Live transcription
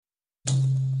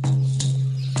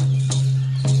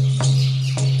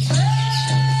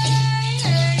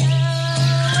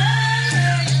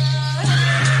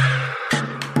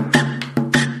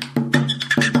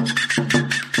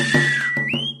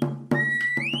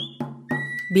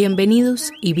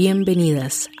Bienvenidos y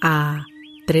bienvenidas a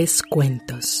Tres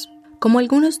Cuentos. Como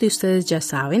algunos de ustedes ya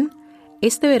saben,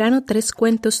 este verano Tres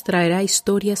Cuentos traerá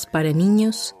historias para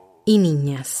niños y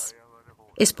niñas.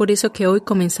 Es por eso que hoy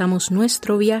comenzamos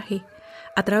nuestro viaje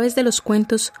a través de los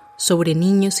cuentos sobre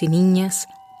niños y niñas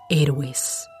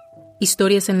héroes.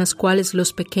 Historias en las cuales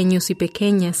los pequeños y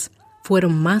pequeñas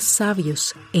fueron más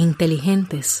sabios e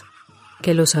inteligentes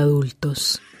que los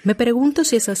adultos. Me pregunto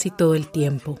si es así todo el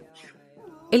tiempo.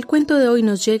 El cuento de hoy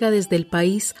nos llega desde el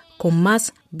país con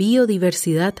más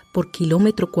biodiversidad por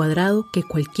kilómetro cuadrado que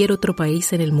cualquier otro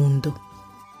país en el mundo.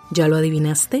 ¿Ya lo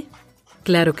adivinaste?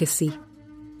 Claro que sí.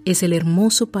 Es el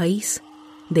hermoso país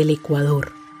del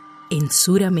Ecuador, en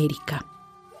Suramérica.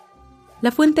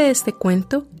 La fuente de este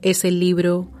cuento es el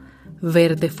libro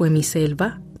Verde fue mi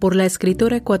selva, por la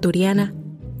escritora ecuatoriana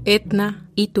Edna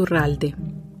Iturralde,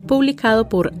 publicado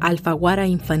por Alfaguara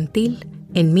Infantil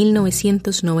en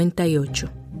 1998.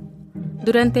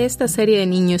 Durante esta serie de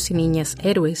niños y niñas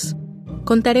héroes,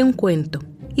 contaré un cuento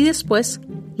y después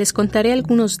les contaré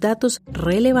algunos datos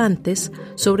relevantes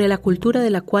sobre la cultura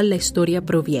de la cual la historia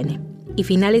proviene. Y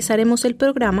finalizaremos el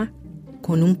programa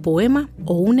con un poema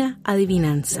o una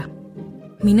adivinanza.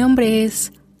 Mi nombre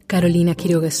es Carolina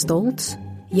Quiroga Stoltz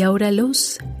y ahora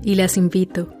los y las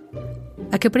invito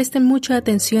a que presten mucha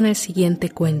atención al siguiente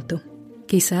cuento.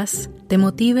 Quizás te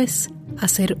motives a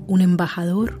ser un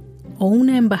embajador o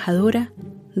una embajadora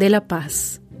de la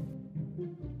paz.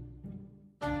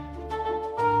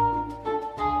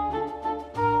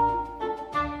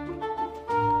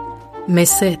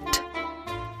 Meset,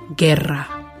 guerra.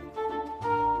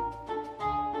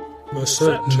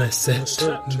 Meset,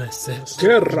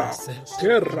 guerra,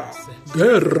 guerra,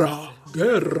 guerra,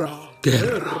 guerra,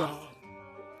 guerra.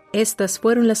 Estas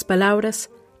fueron las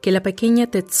palabras que la pequeña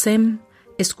Tetsem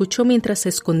escuchó mientras se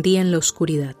escondía en la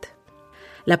oscuridad.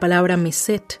 La palabra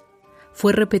Meset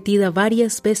fue repetida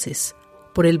varias veces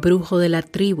por el brujo de la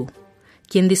tribu,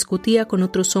 quien discutía con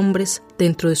otros hombres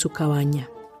dentro de su cabaña.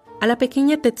 A la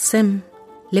pequeña Tetsem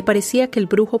le parecía que el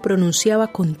brujo pronunciaba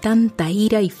con tanta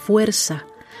ira y fuerza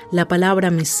la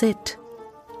palabra Meset,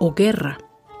 o guerra,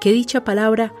 que dicha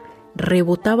palabra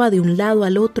rebotaba de un lado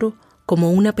al otro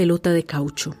como una pelota de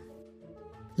caucho.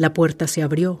 La puerta se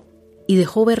abrió y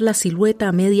dejó ver la silueta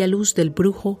a media luz del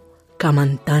brujo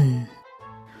Camantán.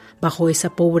 Bajo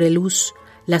esa pobre luz,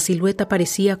 la silueta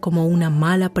parecía como una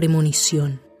mala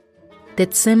premonición.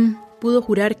 Tetsem pudo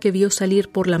jurar que vio salir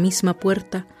por la misma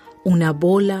puerta una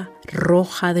bola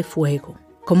roja de fuego,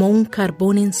 como un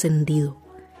carbón encendido,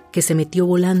 que se metió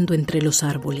volando entre los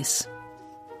árboles.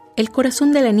 El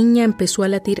corazón de la niña empezó a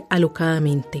latir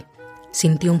alocadamente.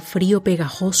 Sintió un frío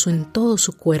pegajoso en todo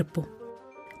su cuerpo.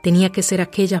 Tenía que ser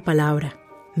aquella palabra,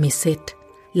 Meset,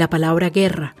 la palabra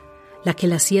guerra, la que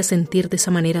la hacía sentir de esa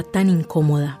manera tan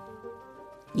incómoda.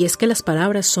 Y es que las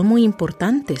palabras son muy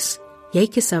importantes y hay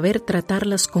que saber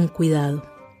tratarlas con cuidado,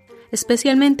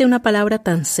 especialmente una palabra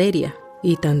tan seria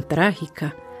y tan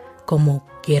trágica como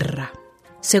guerra.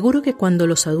 Seguro que cuando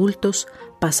los adultos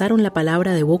pasaron la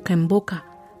palabra de boca en boca,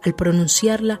 al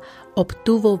pronunciarla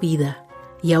obtuvo vida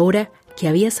y ahora que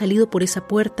había salido por esa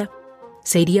puerta,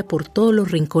 se iría por todos los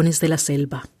rincones de la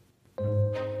selva.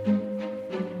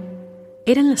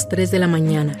 Eran las 3 de la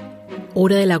mañana,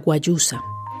 hora de la guayusa,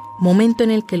 momento en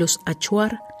el que los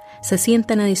achuar se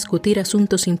sientan a discutir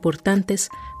asuntos importantes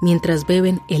mientras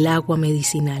beben el agua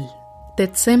medicinal.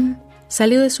 Tetsem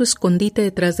salió de su escondite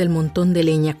detrás del montón de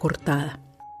leña cortada.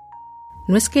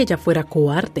 No es que ella fuera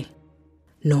cobarde.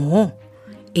 No,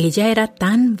 ella era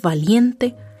tan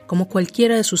valiente como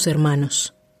cualquiera de sus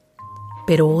hermanos.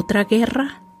 ¿Pero otra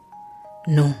guerra?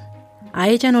 No, a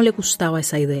ella no le gustaba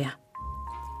esa idea.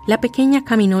 La pequeña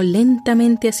caminó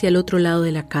lentamente hacia el otro lado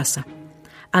de la casa,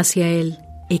 hacia el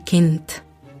Ekent,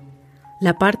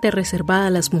 la parte reservada a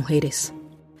las mujeres,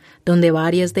 donde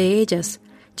varias de ellas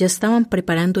ya estaban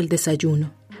preparando el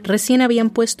desayuno. Recién habían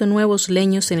puesto nuevos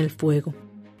leños en el fuego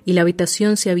y la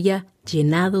habitación se había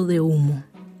llenado de humo.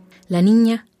 La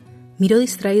niña miró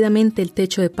distraídamente el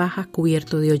techo de paja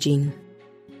cubierto de hollín.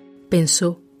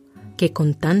 Pensó que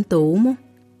con tanto humo,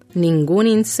 ningún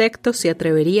insecto se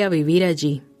atrevería a vivir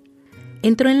allí.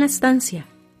 Entró en la estancia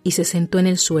y se sentó en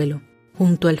el suelo,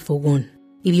 junto al fogón,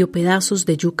 y vio pedazos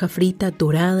de yuca frita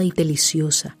dorada y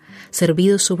deliciosa,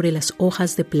 servidos sobre las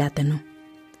hojas de plátano.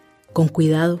 Con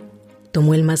cuidado,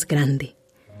 tomó el más grande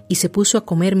y se puso a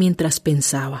comer mientras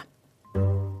pensaba.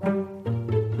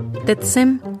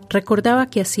 Tetsem recordaba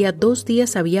que hacía 2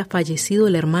 días había fallecido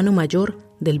el hermano mayor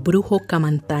del brujo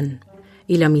Camantán,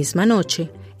 y la misma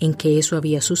noche en que eso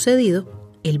había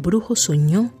sucedido, el brujo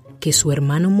soñó porque su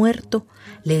hermano muerto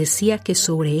le decía que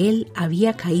sobre él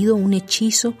había caído un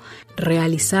hechizo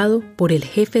realizado por el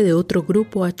jefe de otro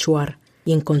grupo achuar,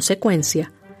 y en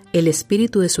consecuencia, el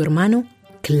espíritu de su hermano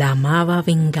clamaba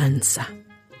venganza.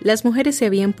 Las mujeres se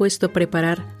habían puesto a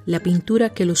preparar la pintura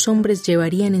que los hombres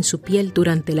llevarían en su piel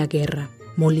durante la guerra.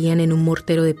 Molían en un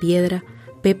mortero de piedra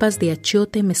pepas de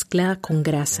achiote mezclada con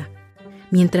grasa,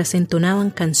 mientras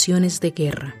entonaban canciones de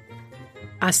guerra.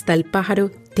 Hasta el pájaro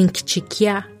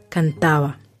Tinchiquiá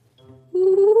cantaba.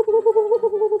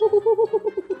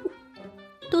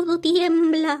 Todo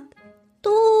tiembla,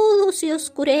 todo se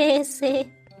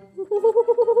oscurece.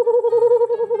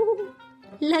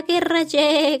 La guerra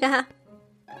llega.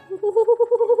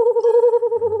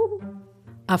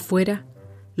 Afuera,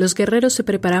 los guerreros se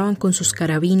preparaban con sus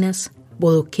carabinas,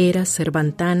 bodoqueras,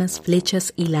 cerbantanas,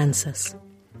 flechas y lanzas.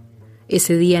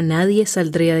 Ese día nadie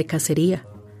saldría de cacería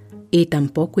y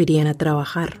tampoco irían a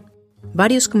trabajar.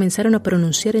 Varios comenzaron a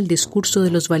pronunciar el discurso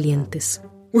de los valientes.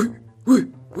 Uy, uy,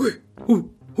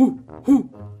 uy,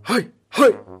 ay,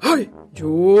 ay, ay.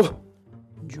 Yo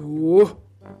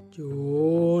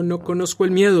no conozco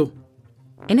el miedo.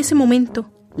 En ese momento,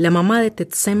 la mamá de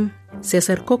Tetsem se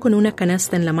acercó con una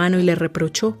canasta en la mano y le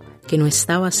reprochó que no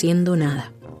estaba haciendo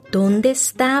nada. ¿Dónde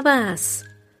estabas?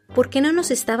 ¿Por qué no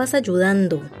nos estabas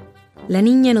ayudando? La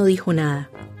niña no dijo nada,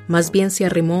 más bien se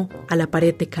arrimó a la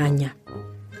pared de caña.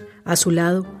 A su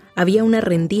lado había una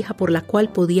rendija por la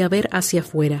cual podía ver hacia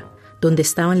afuera, donde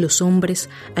estaban los hombres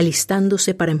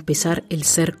alistándose para empezar el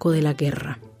cerco de la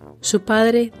guerra. Su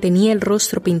padre tenía el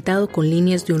rostro pintado con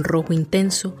líneas de un rojo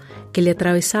intenso que le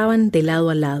atravesaban de lado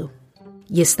a lado,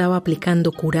 y estaba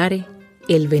aplicando curare,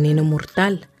 el veneno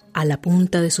mortal, a la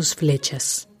punta de sus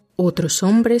flechas. Otros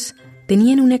hombres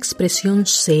tenían una expresión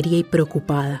seria y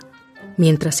preocupada,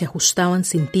 mientras se ajustaban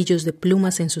cintillos de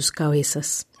plumas en sus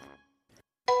cabezas.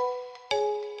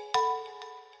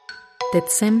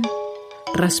 Tetsem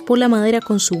raspó la madera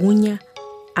con su uña,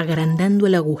 agrandando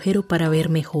el agujero para ver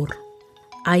mejor.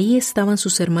 Ahí estaban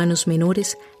sus hermanos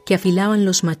menores que afilaban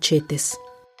los machetes.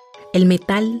 El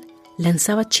metal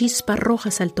lanzaba chispas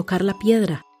rojas al tocar la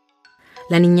piedra.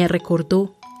 La niña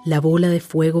recordó la bola de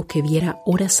fuego que viera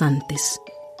horas antes.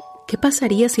 ¿Qué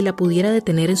pasaría si la pudiera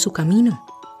detener en su camino?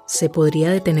 ¿Se podría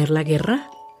detener la guerra?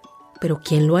 ¿Pero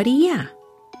quién lo haría?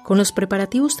 Con los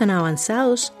preparativos tan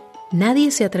avanzados,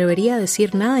 nadie se atrevería a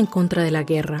decir nada en contra de la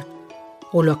guerra,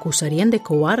 o lo acusarían de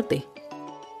cobarde.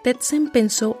 Tetsem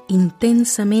pensó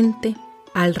intensamente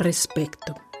al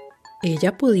respecto.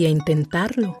 Ella podía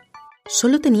intentarlo.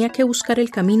 Solo tenía que buscar el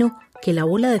camino que la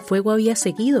bola de fuego había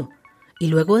seguido y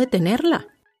luego detenerla.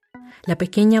 La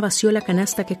pequeña vació la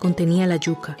canasta que contenía la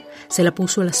yuca, se la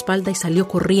puso a la espalda y salió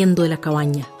corriendo de la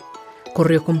cabaña.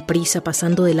 Corrió con prisa,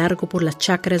 pasando de largo por las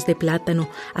chacras de plátano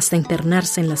hasta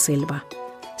internarse en la selva.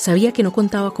 Sabía que no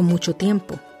contaba con mucho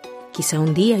tiempo, quizá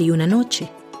un día y una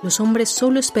noche. Los hombres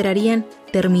solo esperarían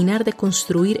terminar de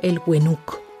construir el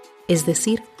huenuk, es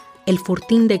decir, el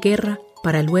fortín de guerra,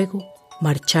 para luego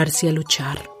marcharse a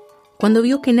luchar. Cuando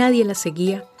vio que nadie la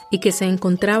seguía y que se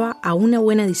encontraba a una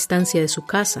buena distancia de su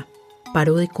casa,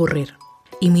 paró de correr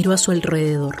y miró a su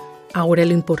alrededor. Ahora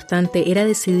lo importante era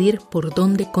decidir por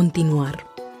dónde continuar.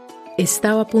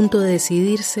 Estaba a punto de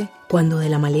decidirse cuando de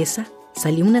la maleza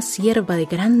salió una cierva de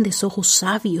grandes ojos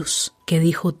sabios que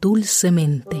dijo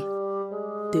dulcemente: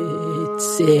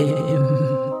 Tetsem,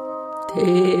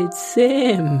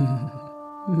 Tetsem,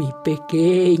 mi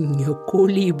pequeño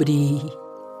colibrí.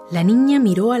 La niña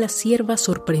miró a la cierva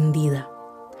sorprendida.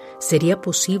 ¿Sería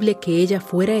posible que ella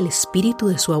fuera el espíritu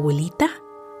de su abuelita?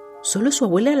 Solo su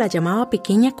abuela la llamaba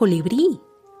pequeña colibrí.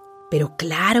 Pero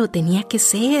claro, tenía que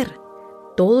ser.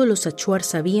 Todos los achuar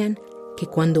sabían que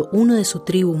cuando uno de su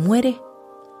tribu muere,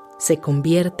 se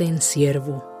convierte en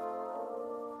ciervo.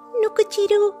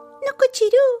 ¡Nukuchirú!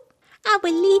 ¡Nukuchirú!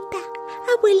 ¡Abuelita!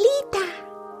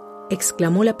 ¡Abuelita!,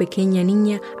 exclamó la pequeña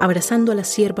niña abrazando a la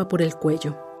cierva por el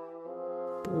cuello.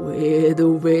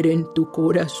 Puedo ver en tu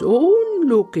corazón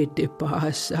lo que te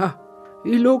pasa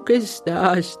y lo que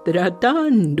estás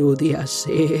tratando de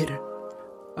hacer.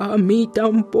 A mí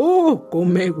tampoco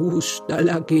me gusta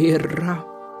la guerra.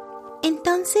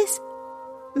 Entonces,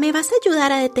 ¿me vas a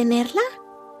ayudar a detenerla?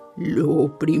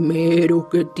 Lo primero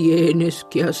que tienes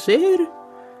que hacer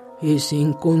es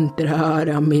encontrar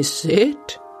a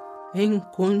Meset,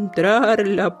 encontrar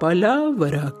la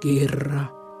palabra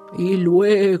guerra y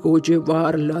luego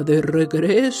llevarla de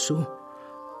regreso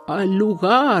al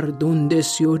lugar donde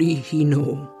se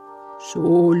originó.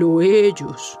 Solo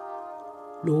ellos,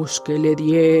 los que le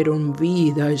dieron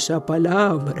vida a esa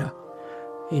palabra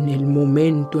en el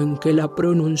momento en que la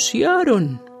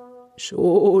pronunciaron,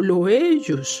 solo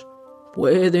ellos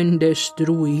pueden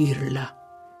destruirla.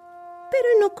 Pero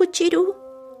no, Cuchirú.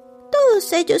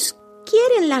 Todos ellos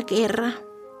quieren la guerra.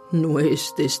 No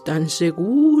estés tan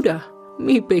segura,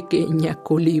 mi pequeña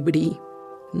colibrí.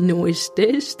 No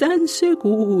estés tan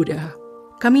segura.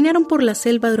 Caminaron por la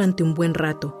selva durante un buen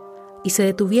rato y se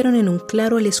detuvieron en un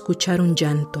claro al escuchar un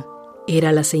llanto.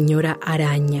 Era la señora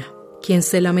Araña, quien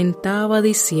se lamentaba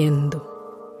diciendo: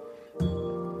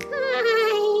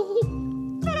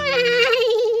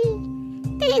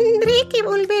 Tendré que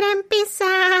volver a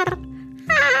empezar.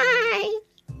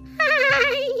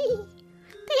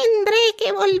 Tendré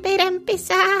que volver a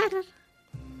empezar.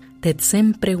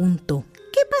 Tetsem preguntó: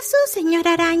 ¿Qué pasó,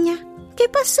 señora Araña? ¿Qué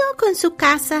pasó con su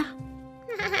casa?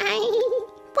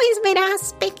 Pues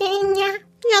verás, pequeña,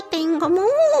 yo tengo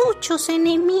muchos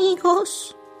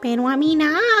enemigos, pero a mí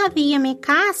nadie me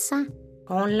caza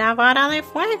con la vara de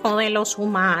fuego de los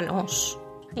humanos.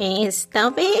 Esta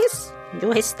vez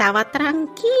yo estaba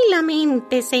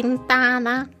tranquilamente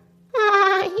sentada,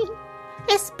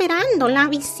 esperando la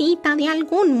visita de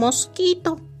algún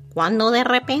mosquito, cuando de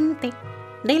repente,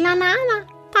 de la nada,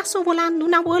 pasó volando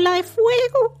una bola de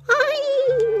fuego.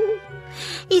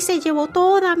 Y se llevó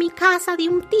toda mi casa de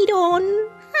un tirón.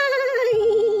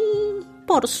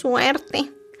 Por suerte,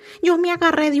 yo me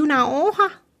agarré de una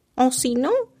hoja, o si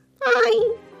no,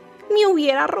 me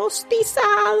hubiera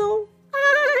rostizado.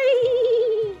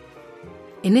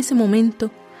 En ese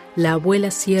momento, la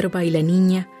abuela cierva y la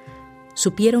niña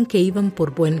supieron que iban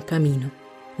por buen camino.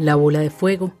 La bola de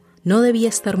fuego no debía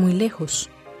estar muy lejos.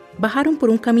 Bajaron por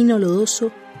un camino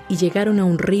lodoso y llegaron a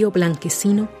un río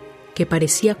blanquecino que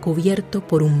parecía cubierto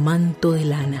por un manto de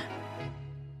lana.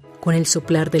 Con el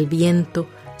soplar del viento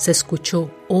se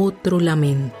escuchó otro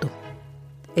lamento.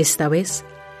 Esta vez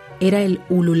era el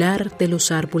ulular de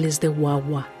los árboles de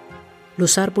guagua,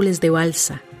 los árboles de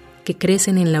balsa que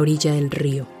crecen en la orilla del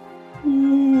río.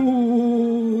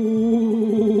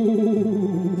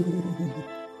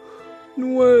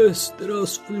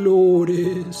 Nuestras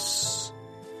flores.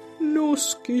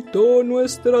 Nos quitó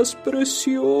nuestras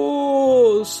preciosas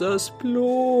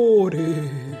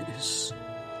flores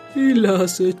y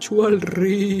las echó al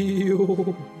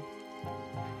río.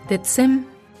 Tetsem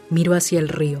miró hacia el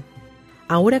río.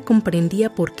 Ahora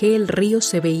comprendía por qué el río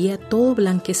se veía todo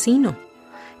blanquecino.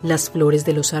 Las flores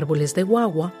de los árboles de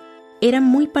guagua eran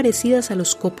muy parecidas a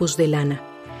los copos de lana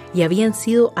y habían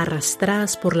sido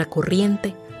arrastradas por la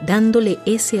corriente, dándole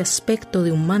ese aspecto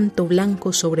de un manto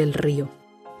blanco sobre el río.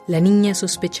 La niña,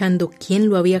 sospechando quién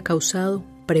lo había causado,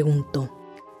 preguntó: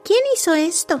 ¿Quién hizo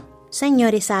esto,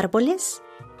 señores árboles?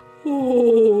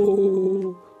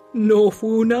 Oh, no fue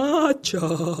un hacha,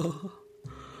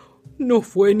 no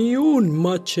fue ni un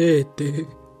machete,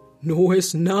 no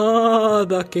es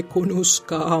nada que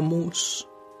conozcamos.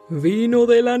 Vino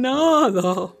de la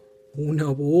nada, una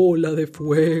bola de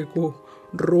fuego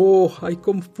roja y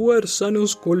con fuerza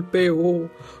nos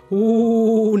golpeó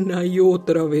una y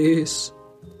otra vez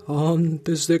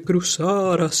antes de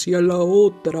cruzar hacia la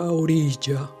otra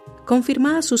orilla.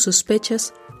 Confirmadas sus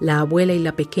sospechas, la abuela y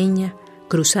la pequeña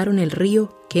cruzaron el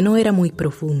río, que no era muy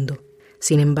profundo.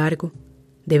 Sin embargo,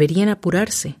 deberían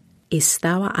apurarse.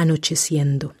 Estaba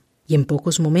anocheciendo y en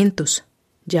pocos momentos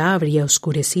ya habría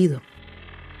oscurecido.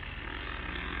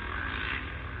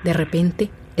 De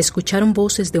repente, escucharon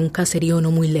voces de un caserío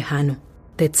no muy lejano.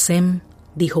 Tetsem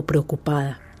dijo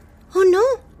preocupada: ¡Oh, no!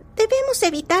 Debemos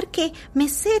evitar que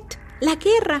Meset, la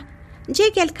guerra,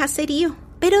 llegue al caserío.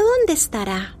 ¿Pero dónde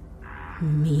estará?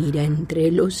 Mira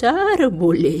entre los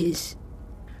árboles.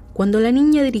 Cuando la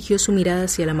niña dirigió su mirada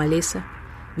hacia la maleza,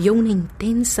 vio una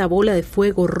intensa bola de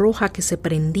fuego roja que se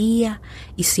prendía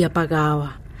y se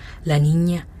apagaba. La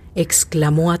niña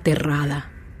exclamó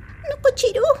aterrada: ¡No,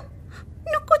 Cuchirú!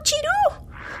 ¡No, Cuchirú!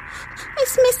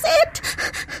 ¡Es Meset!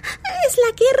 ¡Es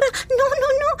la guerra! ¡No!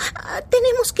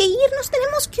 Tenemos que irnos,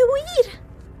 tenemos que huir.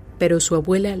 Pero su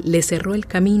abuela le cerró el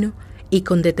camino y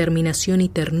con determinación y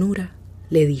ternura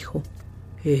le dijo: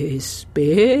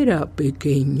 Espera,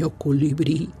 pequeño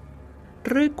colibrí.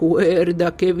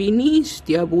 Recuerda que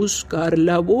viniste a buscar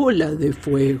la bola de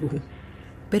fuego.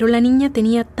 Pero la niña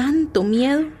tenía tanto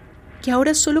miedo que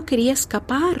ahora solo quería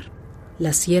escapar.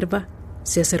 La cierva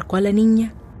se acercó a la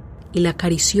niña y la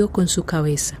acarició con su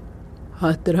cabeza.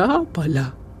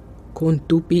 Atrápala con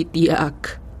tu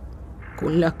pitiac,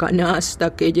 con la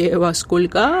canasta que llevas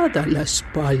colgada a la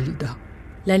espalda.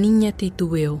 La niña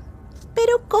titubeó.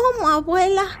 ¿Pero cómo,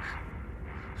 abuela?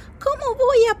 ¿Cómo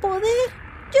voy a poder?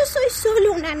 Yo soy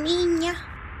solo una niña.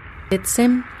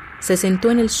 Tetsem se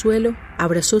sentó en el suelo,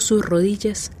 abrazó sus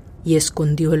rodillas y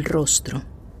escondió el rostro.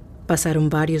 Pasaron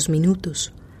varios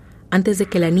minutos antes de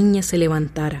que la niña se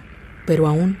levantara, pero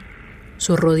aún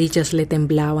Sus rodillas le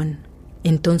temblaban.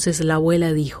 Entonces la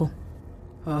abuela dijo: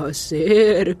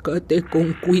 acércate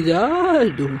con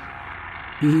cuidado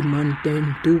y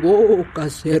mantén tu boca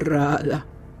cerrada.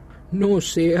 No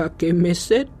sea que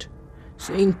Mesette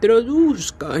se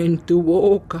introduzca en tu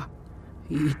boca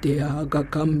y te haga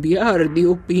cambiar de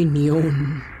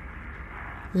opinión.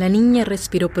 La niña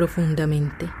respiró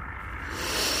profundamente.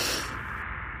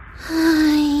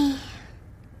 Ay.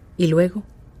 Y luego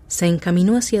se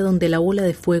encaminó hacia donde la bola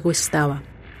de fuego estaba,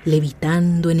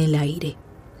 levitando en el aire.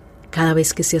 Cada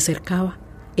vez que se acercaba,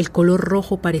 el color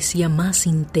rojo parecía más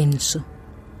intenso.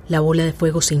 La bola de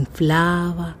fuego se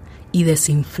inflaba y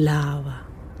desinflaba.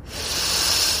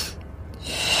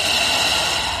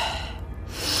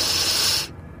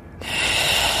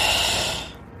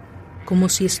 Como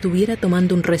si estuviera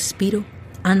tomando un respiro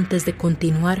antes de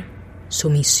continuar su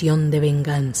misión de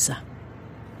venganza.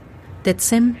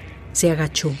 Tetsem se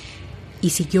agachó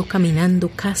y siguió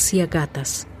caminando casi a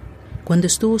gatas. Cuando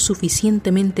estuvo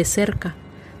suficientemente cerca,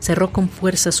 cerró con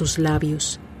fuerza sus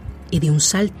labios y de un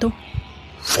salto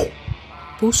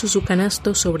puso su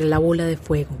canasto sobre la bola de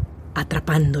fuego,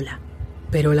 atrapándola.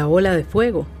 Pero la bola de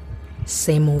fuego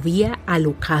se movía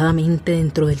alocadamente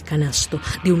dentro del canasto,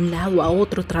 de un lado a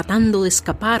otro, tratando de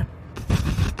escapar.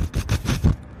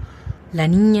 La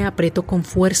niña apretó con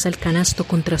fuerza el canasto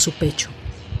contra su pecho.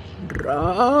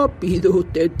 Rápido,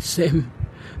 Tetsem,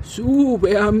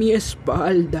 sube a mi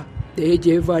espalda. Te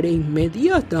llevaré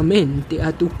inmediatamente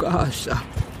a tu casa.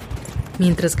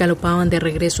 Mientras galopaban de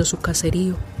regreso a su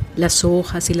caserío, las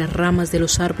hojas y las ramas de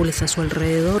los árboles a su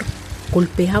alrededor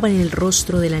golpeaban el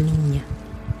rostro de la niña.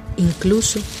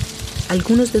 Incluso,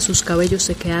 algunos de sus cabellos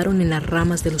se quedaron en las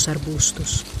ramas de los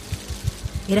arbustos.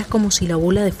 Era como si la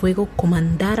bola de fuego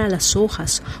comandara a las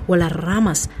hojas o a las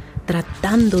ramas,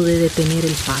 tratando de detener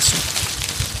el paso.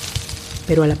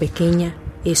 Pero a la pequeña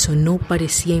eso no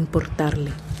parecía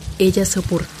importarle. Ella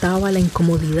soportaba la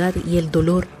incomodidad y el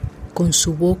dolor con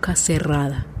su boca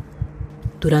cerrada.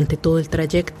 Durante todo el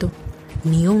trayecto,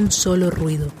 ni un solo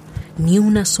ruido, ni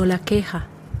una sola queja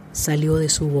salió de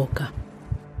su boca.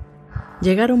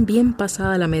 Llegaron bien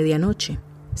pasada la medianoche.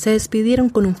 Se despidieron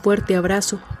con un fuerte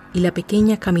abrazo y la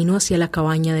pequeña caminó hacia la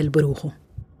cabaña del brujo.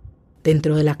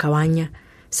 Dentro de la cabaña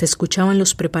se escuchaban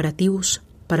los preparativos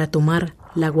para tomar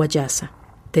la guayasa.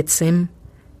 Tetsem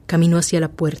caminó hacia la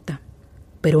puerta,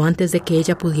 pero antes de que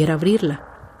ella pudiera abrirla,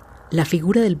 la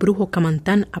figura del brujo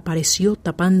Camantán apareció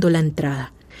tapando la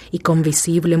entrada y con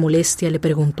visible molestia le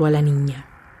preguntó a la niña: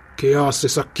 ¿Qué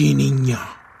haces aquí, niña?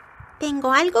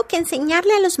 Tengo algo que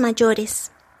enseñarle a los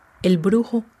mayores. El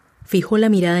brujo fijó la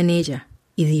mirada en ella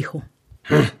y dijo: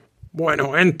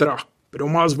 Bueno, entra, pero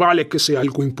más vale que sea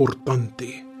algo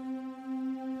importante.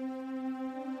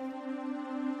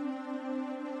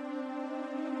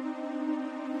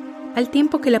 Al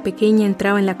tiempo que la pequeña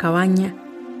entraba en la cabaña,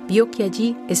 vio que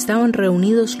allí estaban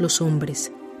reunidos los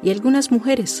hombres y algunas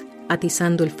mujeres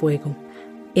atizando el fuego.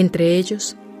 Entre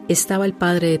ellos estaba el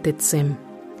padre de Tetsem,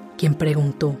 quien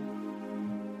preguntó: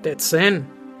 Tetsem,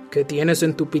 ¿qué tienes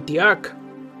en tu pitiak?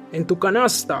 ¿En tu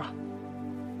canasta?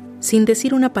 Sin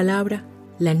decir una palabra,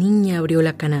 la niña abrió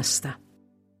la canasta.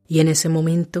 Y en ese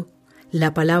momento,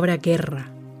 la palabra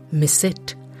guerra,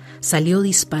 Mesette, salió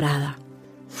disparada.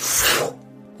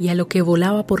 Y a lo que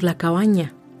volaba por la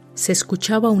cabaña, se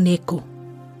escuchaba un eco.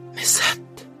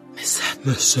 Mesette, Mesette,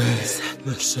 Mesette,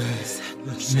 Mesette,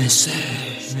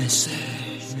 Mesette,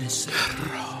 Mesette, Mesette,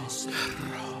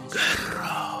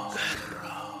 guerra.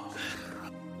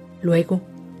 Luego,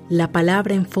 la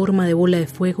palabra en forma de bola de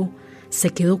fuego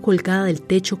se quedó colgada del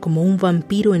techo como un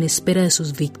vampiro en espera de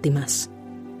sus víctimas.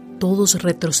 Todos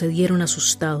retrocedieron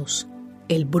asustados.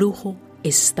 El brujo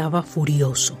estaba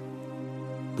furioso.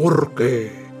 ¿Por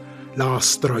qué la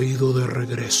has traído de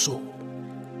regreso?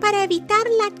 Para evitar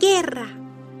la guerra.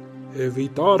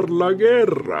 ¿Evitar la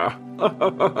guerra?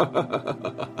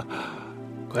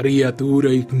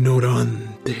 Criatura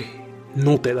ignorante,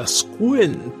 ¿no te das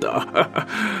cuenta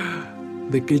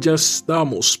de que ya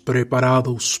estamos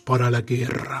preparados para la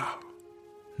guerra?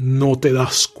 ¿No te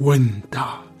das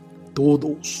cuenta?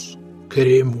 Todos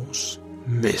queremos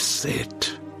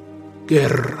Mesette.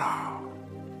 Guerra.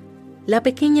 La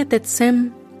pequeña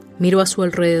Tetsem miró a su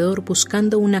alrededor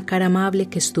buscando una cara amable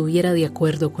que estuviera de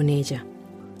acuerdo con ella.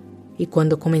 Y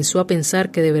cuando comenzó a pensar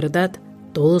que de verdad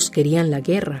todos querían la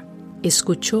guerra,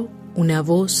 escuchó una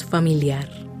voz familiar.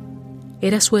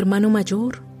 Era su hermano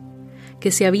mayor,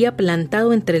 que se había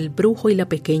plantado entre el brujo y la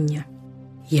pequeña,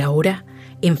 y ahora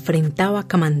enfrentaba a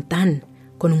Camantán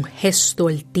con un gesto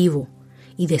altivo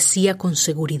y decía con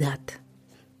seguridad: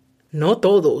 No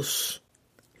todos.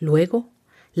 Luego,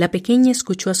 la pequeña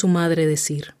escuchó a su madre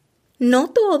decir: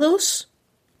 No todos.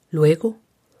 Luego,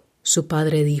 su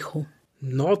padre dijo: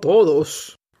 No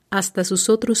todos. Hasta sus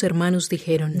otros hermanos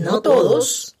dijeron: No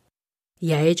todos.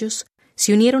 Y a ellos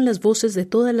se unieron las voces de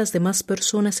todas las demás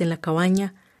personas en la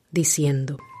cabaña,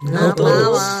 diciendo: No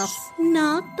todos.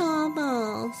 No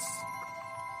todos.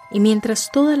 Y mientras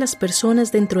todas las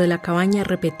personas dentro de la cabaña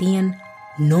repetían: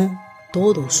 no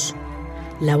todos,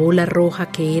 la bola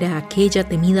roja que era aquella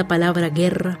temida palabra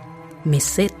guerra,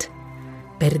 Meset,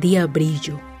 perdía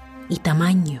brillo y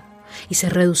tamaño y se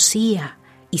reducía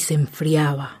y se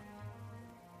enfriaba.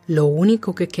 Lo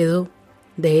único que quedó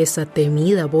de esa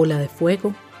temida bola de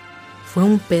fuego fue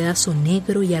un pedazo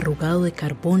negro y arrugado de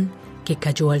carbón que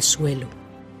cayó al suelo.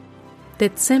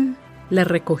 Tetsem la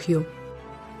recogió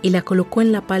y la colocó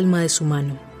en la palma de su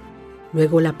mano.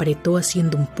 Luego la apretó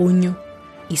haciendo un puño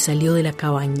y salió de la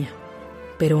cabaña.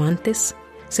 Pero antes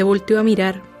se volteó a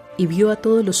mirar y vio a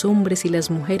todos los hombres y las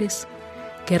mujeres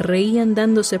que reían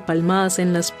dándose palmadas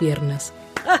en las piernas.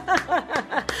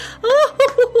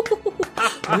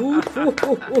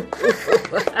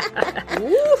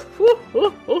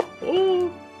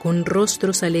 Con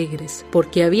rostros alegres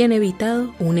porque habían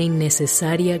evitado una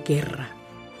innecesaria guerra.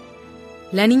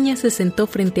 La niña se sentó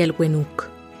frente al Huenuk,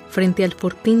 frente al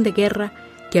fortín de guerra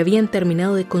que habían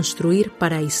terminado de construir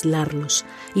para aislarlos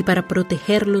y para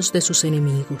protegerlos de sus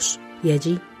enemigos. Y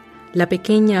allí, la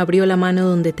pequeña abrió la mano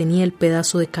donde tenía el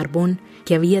pedazo de carbón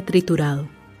que había triturado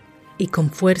y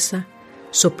con fuerza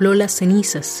sopló las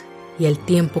cenizas, y al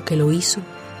tiempo que lo hizo,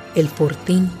 el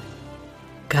fortín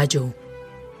cayó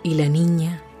y la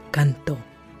niña cantó.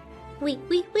 Wi,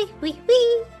 wi, wi, wi,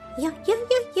 wi. Yo, yo,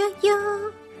 yo, yo, yo.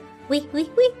 Wi, wi,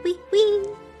 wi, wi, wi.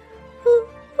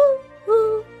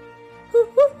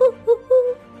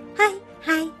 Hi,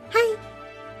 hi,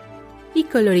 hi. Y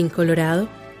colorín colorado,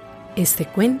 este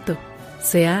cuento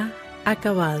se ha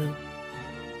acabado.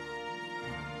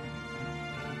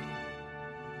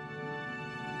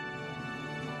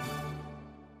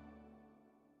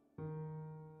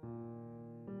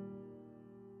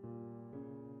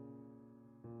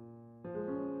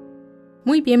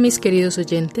 Muy bien, mis queridos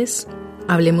oyentes,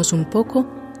 hablemos un poco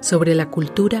sobre la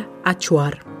cultura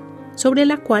achuar, sobre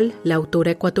la cual la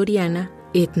autora ecuatoriana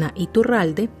Edna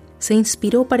Iturralde se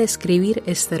inspiró para escribir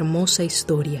esta hermosa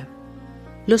historia.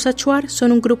 Los achuar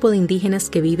son un grupo de indígenas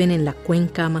que viven en la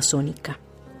cuenca amazónica.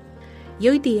 Y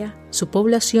hoy día su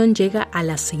población llega a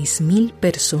las 6,000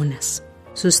 personas.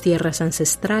 Sus tierras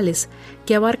ancestrales,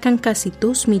 que abarcan casi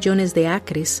 2 millones de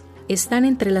acres, están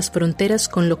entre las fronteras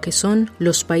con lo que son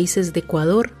los países de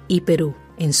Ecuador y Perú,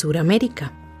 en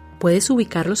Sudamérica. ¿Puedes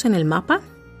ubicarlos en el mapa?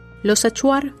 Los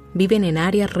achuar viven en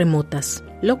áreas remotas,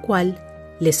 lo cual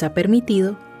les ha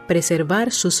permitido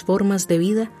preservar sus formas de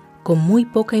vida con muy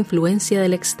poca influencia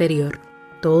del exterior.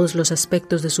 Todos los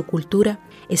aspectos de su cultura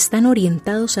están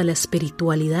orientados a la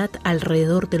espiritualidad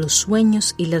alrededor de los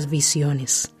sueños y las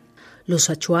visiones. Los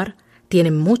achuar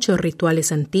tienen muchos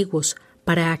rituales antiguos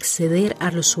para acceder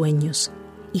a los sueños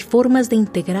y formas de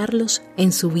integrarlos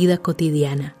en su vida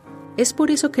cotidiana. Es por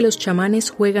eso que los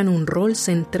chamanes juegan un rol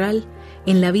central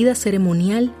en la vida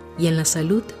ceremonial y en la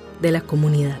salud de la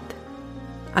comunidad.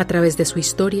 A través de su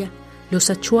historia,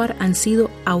 los achuar han sido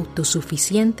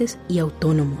autosuficientes y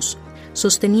autónomos,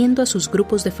 sosteniendo a sus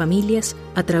grupos de familias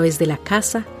a través de la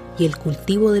caza y el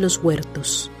cultivo de los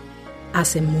huertos.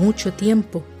 Hace mucho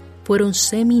tiempo fueron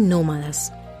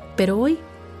seminómadas, pero hoy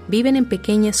viven en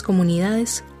pequeñas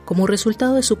comunidades como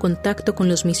resultado de su contacto con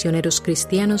los misioneros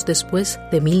cristianos después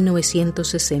de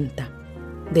 1960.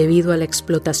 Debido a la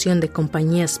explotación de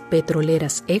compañías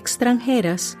petroleras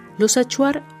extranjeras, los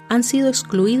achuar han sido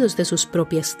excluidos de sus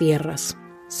propias tierras.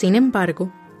 Sin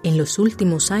embargo, en los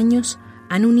últimos años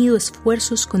han unido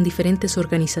esfuerzos con diferentes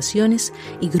organizaciones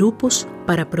y grupos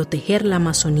para proteger la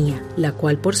Amazonía, la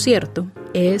cual, por cierto,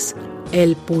 es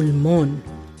el pulmón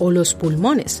o los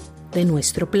pulmones de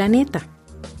nuestro planeta.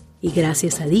 Y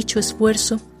gracias a dicho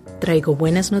esfuerzo, traigo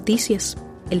buenas noticias.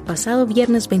 El pasado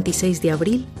viernes 26 de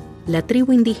abril, la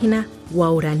tribu indígena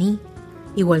Guaraní,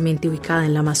 igualmente ubicada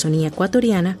en la Amazonía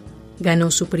ecuatoriana,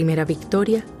 ganó su primera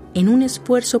victoria en un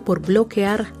esfuerzo por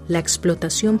bloquear la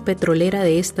explotación petrolera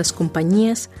de estas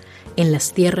compañías en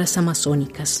las tierras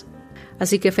amazónicas.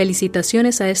 Así que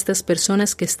felicitaciones a estas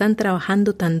personas que están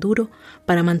trabajando tan duro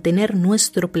para mantener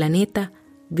nuestro planeta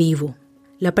vivo.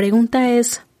 La pregunta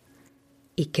es,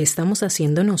 ¿y qué estamos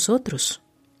haciendo nosotros?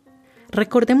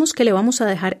 Recordemos que le vamos a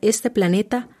dejar este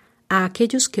planeta a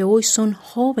aquellos que hoy son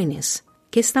jóvenes.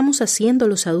 ¿Qué estamos haciendo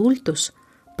los adultos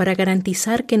para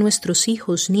garantizar que nuestros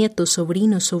hijos, nietos,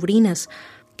 sobrinos, sobrinas,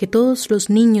 que todos los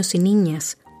niños y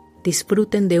niñas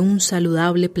disfruten de un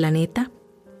saludable planeta?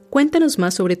 Cuéntanos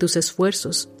más sobre tus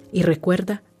esfuerzos Y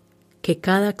recuerda que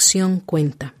cada acción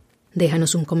cuenta.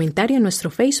 Déjanos un comentario en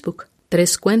nuestro Facebook,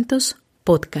 3 Cuentos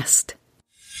Podcast.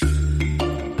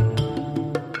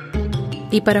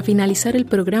 Y para finalizar el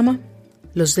programa,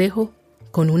 los dejo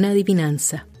con una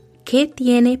adivinanza. ¿Qué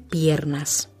tiene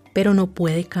piernas, pero no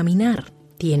puede caminar?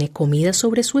 Tiene comida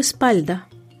sobre su espalda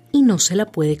y no se la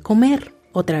puede comer.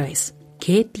 Otra vez,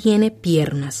 ¿qué tiene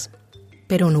piernas,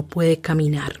 pero no puede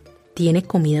caminar? Tiene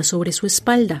comida sobre su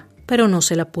espalda, pero no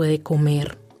se la puede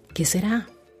comer. ¿Qué será?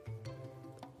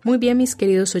 Muy bien, mis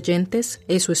queridos oyentes,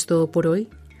 eso es todo por hoy.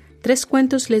 3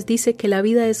 Cuentos les dice que la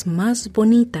vida es más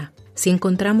bonita si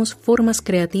encontramos formas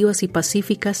creativas y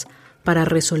pacíficas para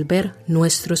resolver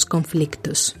nuestros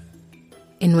conflictos.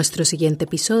 En nuestro siguiente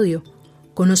episodio,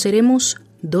 conoceremos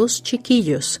 2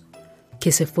 chiquillos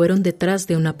que se fueron detrás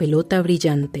de una pelota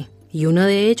brillante y uno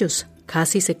de ellos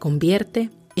casi se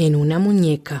convierte en una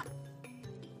muñeca.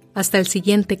 Hasta el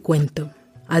siguiente cuento.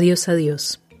 Adiós,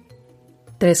 adiós.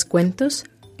 3 Cuentos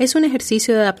es un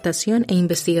ejercicio de adaptación e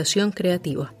investigación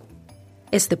creativa.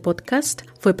 Este podcast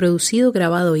fue producido,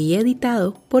 grabado y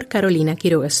editado por Carolina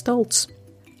Quiroga Stoltz.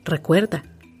 Recuerda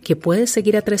que puedes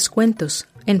seguir a 3 Cuentos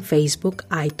en Facebook,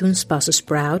 iTunes,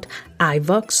 Buzzsprout,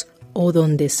 iVoox o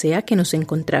donde sea que nos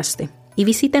encontraste. Y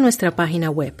visita nuestra página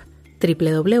web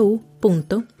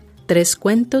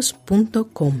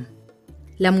www.trescuentos.com.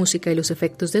 La música y los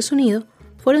efectos de sonido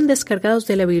fueron descargados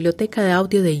de la biblioteca de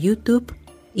audio de YouTube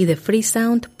y de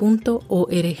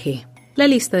freesound.org. La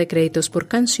lista de créditos por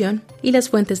canción y las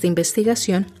fuentes de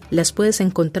investigación las puedes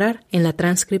encontrar en la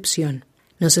transcripción.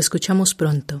 Nos escuchamos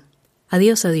pronto.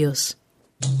 Adiós, adiós.